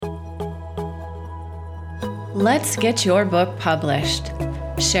Let's get your book published,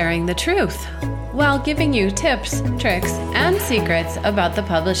 sharing the truth while giving you tips, tricks, and secrets about the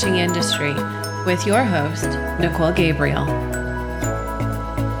publishing industry with your host, Nicole Gabriel.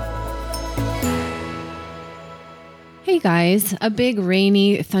 Hey guys, a big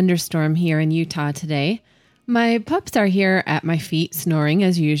rainy thunderstorm here in Utah today. My pups are here at my feet snoring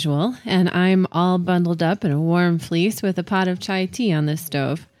as usual, and I'm all bundled up in a warm fleece with a pot of chai tea on the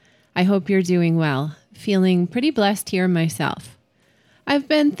stove. I hope you're doing well. Feeling pretty blessed here myself. I've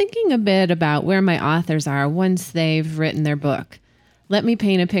been thinking a bit about where my authors are once they've written their book. Let me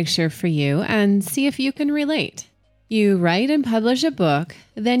paint a picture for you and see if you can relate. You write and publish a book,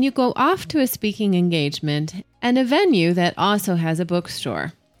 then you go off to a speaking engagement and a venue that also has a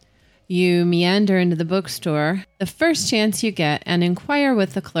bookstore. You meander into the bookstore the first chance you get and inquire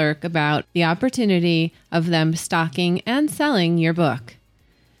with the clerk about the opportunity of them stocking and selling your book.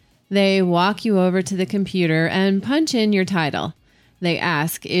 They walk you over to the computer and punch in your title. They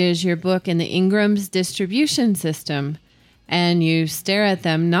ask, is your book in the Ingram's distribution system? And you stare at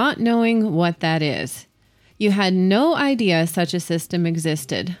them not knowing what that is. You had no idea such a system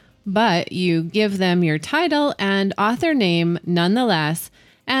existed, but you give them your title and author name nonetheless,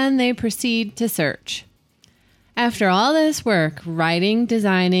 and they proceed to search. After all this work, writing,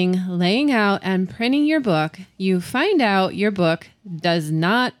 designing, laying out, and printing your book, you find out your book does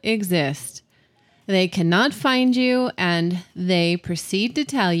not exist. They cannot find you, and they proceed to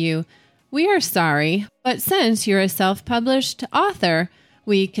tell you, we are sorry, but since you're a self-published author,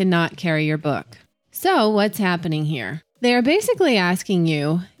 we cannot carry your book. So what's happening here? They are basically asking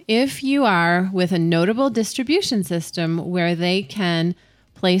you if you are with a notable distribution system where they can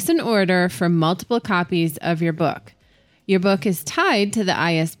place an order for multiple copies of your book. Your book is tied to the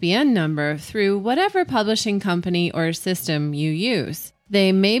ISBN number through whatever publishing company or system you use.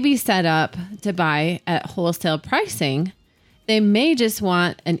 They may be set up to buy at wholesale pricing. They may just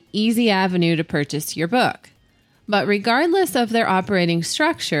want an easy avenue to purchase your book. But regardless of their operating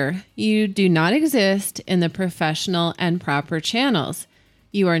structure, you do not exist in the professional and proper channels.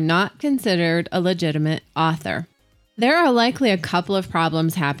 You are not considered a legitimate author. There are likely a couple of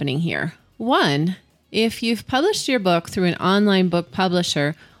problems happening here. One, if you've published your book through an online book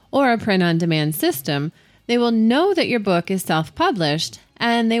publisher or a print-on-demand system, they will know that your book is self-published,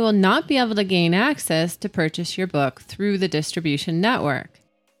 and they will not be able to gain access to purchase your book through the distribution network.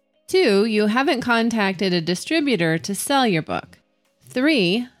 Two, you haven't contacted a distributor to sell your book.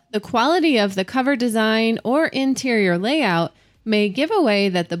 Three, the quality of the cover design or interior layout may give away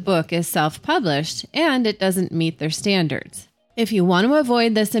that the book is self-published and it doesn't meet their standards. If you want to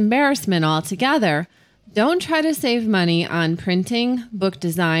avoid this embarrassment altogether, don't try to save money on printing, book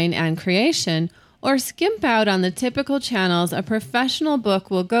design, and creation, or skimp out on the typical channels a professional book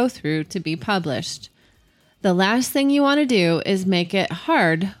will go through to be published. The last thing you want to do is make it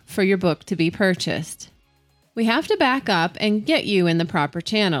hard for your book to be purchased. We have to back up and get you in the proper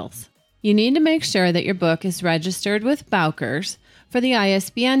channels. You need to make sure that your book is registered with Bowker's for the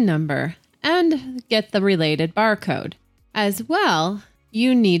ISBN number and get the related barcode. As well,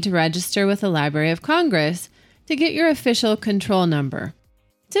 you need to register with the Library of Congress to get your official control number.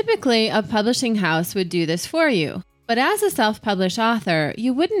 Typically, a publishing house would do this for you, but as a self-published author,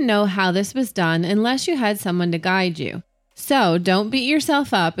 you wouldn't know how this was done unless you had someone to guide you. So don't beat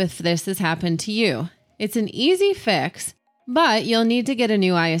yourself up if this has happened to you. It's an easy fix, but you'll need to get a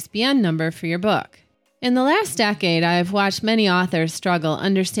new ISBN number for your book. In the last decade, I've watched many authors struggle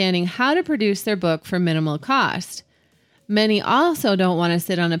understanding how to produce their book for minimal cost. Many also don't want to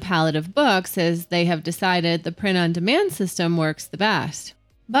sit on a pallet of books as they have decided the print-on-demand system works the best.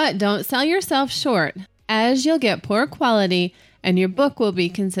 But don't sell yourself short, as you'll get poor quality and your book will be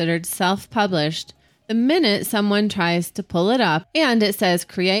considered self-published the minute someone tries to pull it up and it says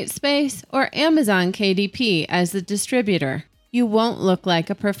CreateSpace or Amazon KDP as the distributor. You won't look like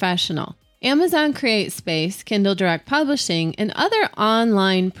a professional. Amazon CreateSpace, Kindle Direct Publishing, and other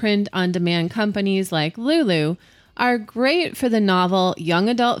online print-on-demand companies like Lulu are great for the novel, young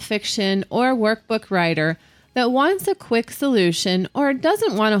adult fiction, or workbook writer that wants a quick solution or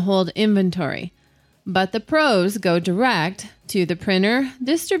doesn't want to hold inventory. But the pros go direct to the printer,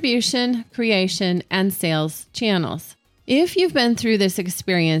 distribution, creation, and sales channels. If you've been through this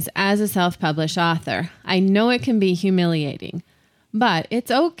experience as a self-published author, I know it can be humiliating, but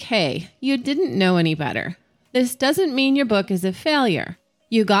it's okay. You didn't know any better. This doesn't mean your book is a failure.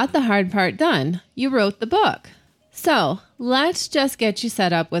 You got the hard part done. You wrote the book. So let's just get you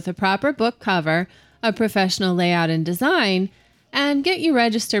set up with a proper book cover, a professional layout and design, and get you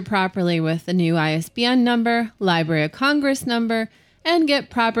registered properly with the new ISBN number, Library of Congress number, and get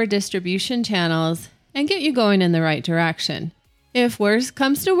proper distribution channels and get you going in the right direction. If worse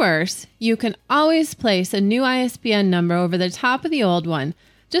comes to worse, you can always place a new ISBN number over the top of the old one.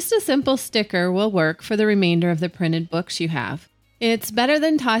 Just a simple sticker will work for the remainder of the printed books you have. It's better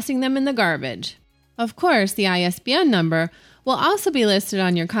than tossing them in the garbage. Of course, the ISBN number will also be listed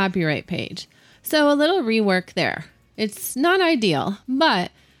on your copyright page, so a little rework there. It's not ideal,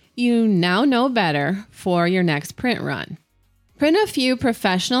 but you now know better for your next print run. Print a few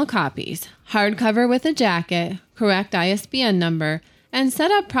professional copies, hardcover with a jacket, correct ISBN number, and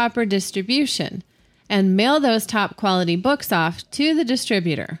set up proper distribution, and mail those top quality books off to the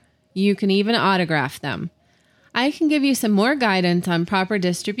distributor. You can even autograph them. I can give you some more guidance on proper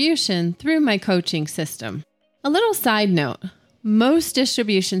distribution through my coaching system. A little side note, most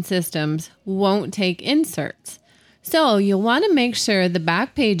distribution systems won't take inserts, so you'll want to make sure the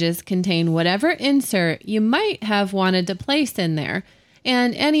back pages contain whatever insert you might have wanted to place in there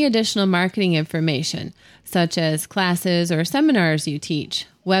and any additional marketing information, such as classes or seminars you teach,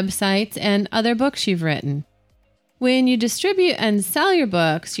 websites, and other books you've written. When you distribute and sell your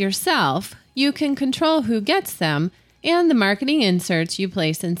books yourself, you can control who gets them and the marketing inserts you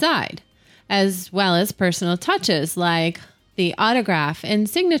place inside, as well as personal touches like the autograph and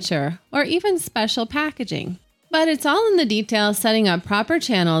signature, or even special packaging. But it's all in the details setting up proper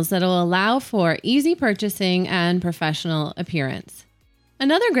channels that will allow for easy purchasing and professional appearance.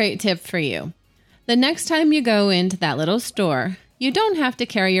 Another great tip for you. The next time you go into that little store, you don't have to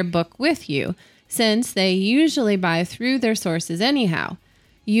carry your book with you, since they usually buy through their sources anyhow.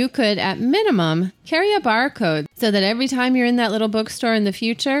 You could, at minimum, carry a barcode so that every time you're in that little bookstore in the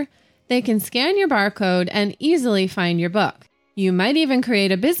future, they can scan your barcode and easily find your book. You might even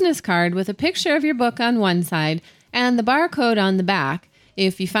create a business card with a picture of your book on one side and the barcode on the back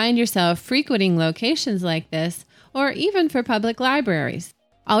if you find yourself frequenting locations like this, or even for public libraries.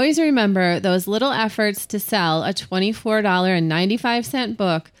 Always remember, those little efforts to sell a $24.95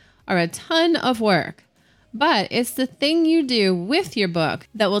 book are a ton of work, but it's the thing you do with your book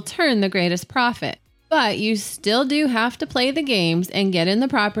that will turn the greatest profit. But you still do have to play the games and get in the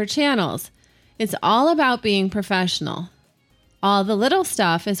proper channels. It's all about being professional. All the little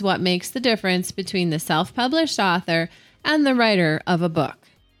stuff is what makes the difference between the self-published author and the writer of a book.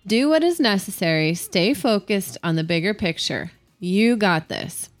 Do what is necessary. Stay focused on the bigger picture. You got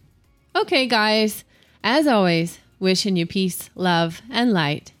this. Okay, guys, as always, wishing you peace, love, and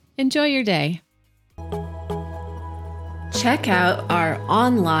light. Enjoy your day. Check out our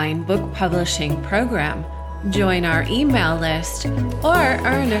online book publishing program. Join our email list or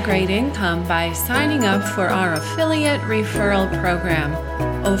earn a great income by signing up for our affiliate referral program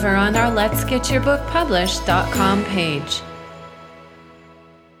over on our letsgetyourbookpublished.com page.